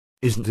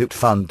Isn't it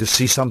fun to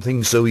see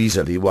something so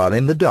easily while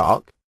in the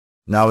dark?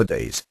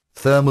 Nowadays,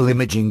 thermal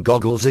imaging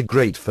goggles are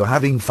great for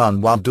having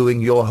fun while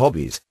doing your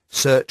hobbies,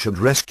 search and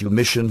rescue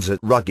missions at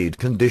rugged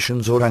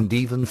conditions, and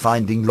even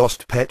finding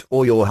lost pet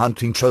or your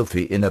hunting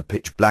trophy in a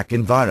pitch-black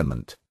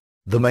environment.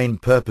 The main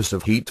purpose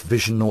of heat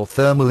vision or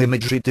thermal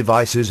imagery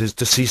devices is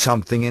to see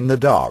something in the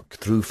dark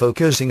through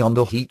focusing on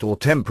the heat or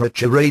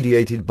temperature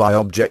radiated by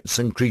objects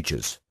and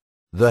creatures.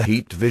 The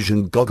heat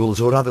vision goggles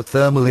or other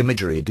thermal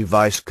imagery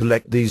device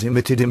collect these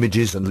emitted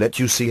images and let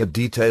you see a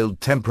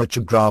detailed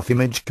temperature graph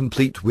image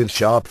complete with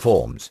sharp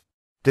forms.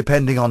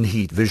 Depending on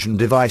heat vision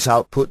device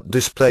output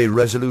display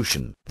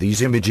resolution,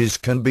 these images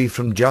can be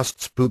from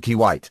just spooky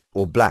white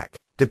or black,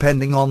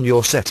 depending on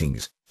your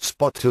settings,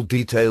 spot to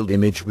detailed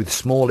image with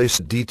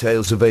smallest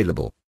details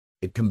available.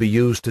 It can be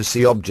used to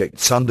see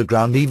objects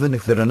underground even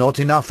if there are not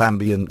enough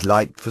ambient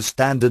light for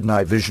standard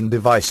night vision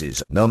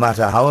devices. No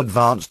matter how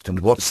advanced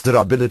and what's their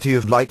ability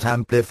of light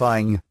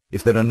amplifying,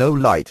 if there are no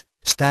light,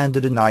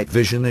 standard night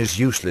vision is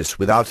useless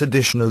without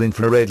additional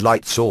infrared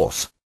light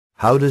source.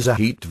 How does a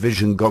heat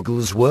vision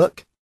goggles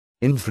work?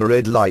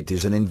 Infrared light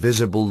is an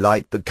invisible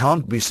light that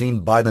can't be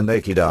seen by the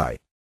naked eye.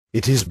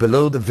 It is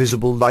below the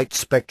visible light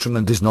spectrum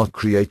and is not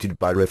created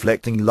by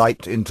reflecting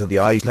light into the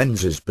eye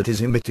lenses but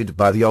is emitted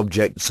by the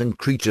objects and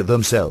creature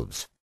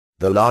themselves.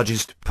 The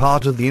largest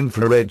part of the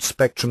infrared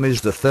spectrum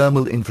is the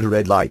thermal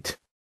infrared light.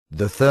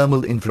 The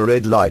thermal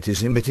infrared light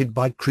is emitted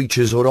by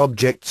creatures or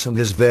objects and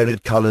has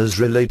varied colors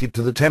related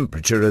to the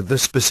temperature of the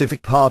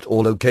specific part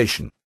or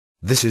location.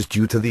 This is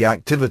due to the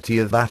activity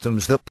of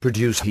atoms that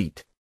produce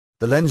heat.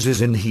 The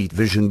lenses in heat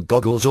vision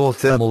goggles or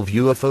thermal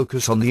viewer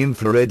focus on the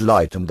infrared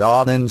light and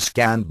are then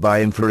scanned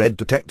by infrared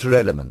detector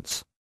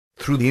elements.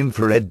 Through the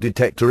infrared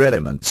detector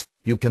elements,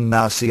 you can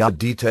now see a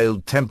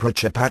detailed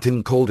temperature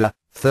pattern called a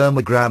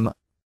thermogram.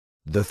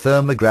 The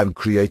thermogram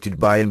created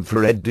by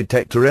infrared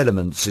detector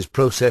elements is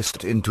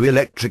processed into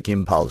electric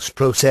impulse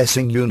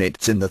processing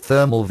units in the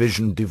thermal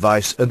vision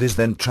device and is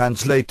then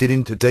translated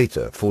into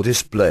data for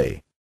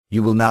display.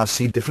 You will now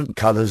see different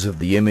colors of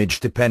the image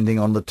depending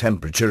on the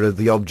temperature of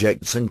the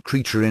objects and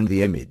creature in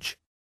the image.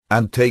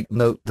 And take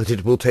note that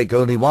it will take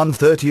only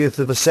 1/30th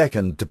of a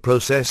second to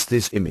process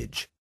this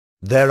image.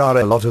 There are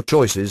a lot of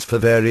choices for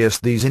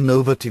these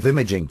innovative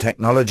imaging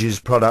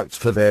technologies products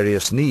for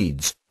various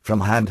needs,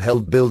 from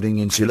handheld building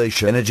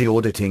insulation energy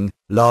auditing,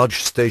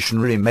 large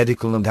stationary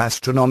medical and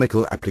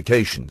astronomical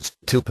applications,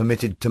 to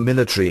permitted to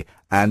military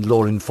and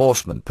law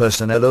enforcement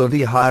personnel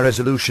only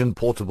high-resolution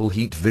portable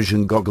heat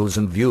vision goggles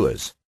and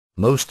viewers.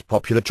 Most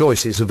popular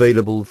choices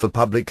available for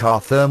public are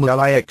thermal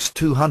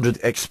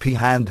IX200XP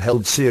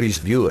handheld series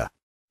viewer.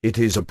 It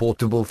is a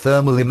portable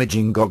thermal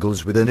imaging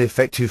goggles with an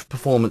effective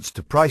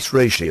performance-to-price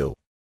ratio.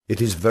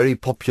 It is very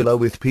popular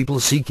with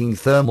people seeking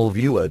thermal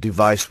viewer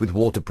device with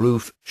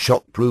waterproof,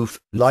 shockproof,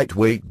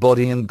 lightweight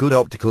body and good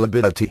optical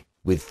ability.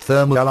 With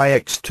thermal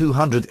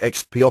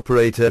IX200XP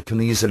operator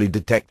can easily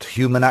detect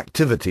human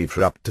activity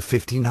for up to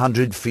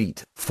 1500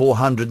 feet,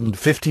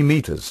 450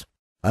 meters.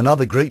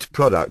 Another great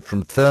product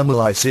from Thermal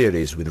I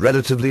series with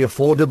relatively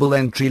affordable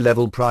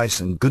entry-level price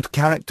and good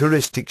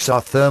characteristics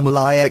are Thermal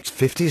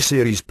IX50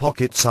 series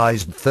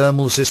pocket-sized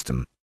thermal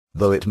system.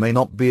 Though it may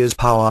not be as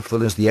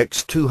powerful as the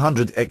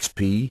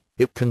X200XP,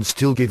 it can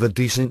still give a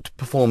decent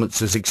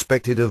performance as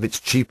expected of its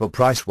cheaper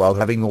price while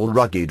having all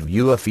rugged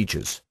viewer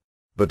features.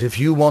 But if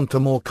you want a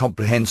more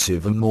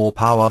comprehensive and more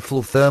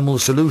powerful thermal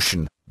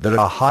solution, there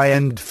are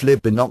high-end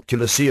FLIR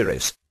binocular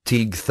series,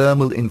 TIG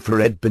thermal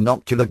infrared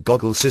binocular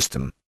goggle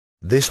system.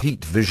 This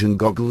heat vision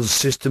goggles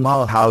system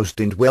are housed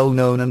in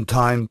well-known and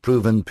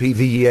time-proven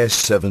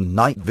PVES-7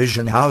 night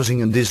vision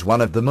housing and is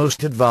one of the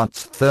most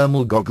advanced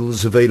thermal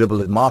goggles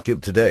available at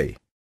market today.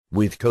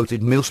 With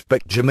coated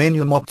mil-spec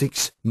germanium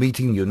optics,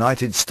 meeting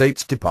United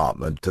States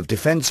Department of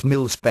Defense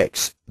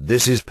mil-specs,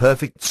 this is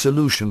perfect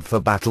solution for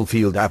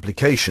battlefield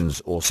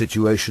applications or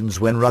situations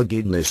when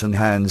ruggedness and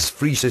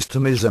hands-free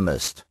system is a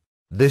must.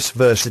 This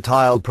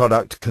versatile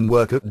product can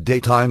work at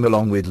daytime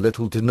along with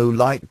little to no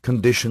light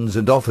conditions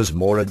and offers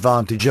more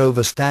advantage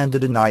over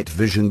standard night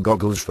vision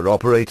goggles for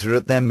operator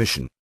at their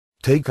mission.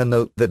 Take a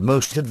note that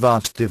most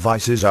advanced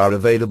devices are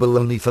available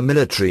only for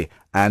military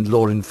and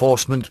law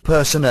enforcement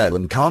personnel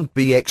and can't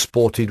be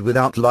exported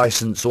without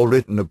license or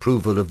written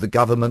approval of the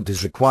government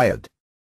is required.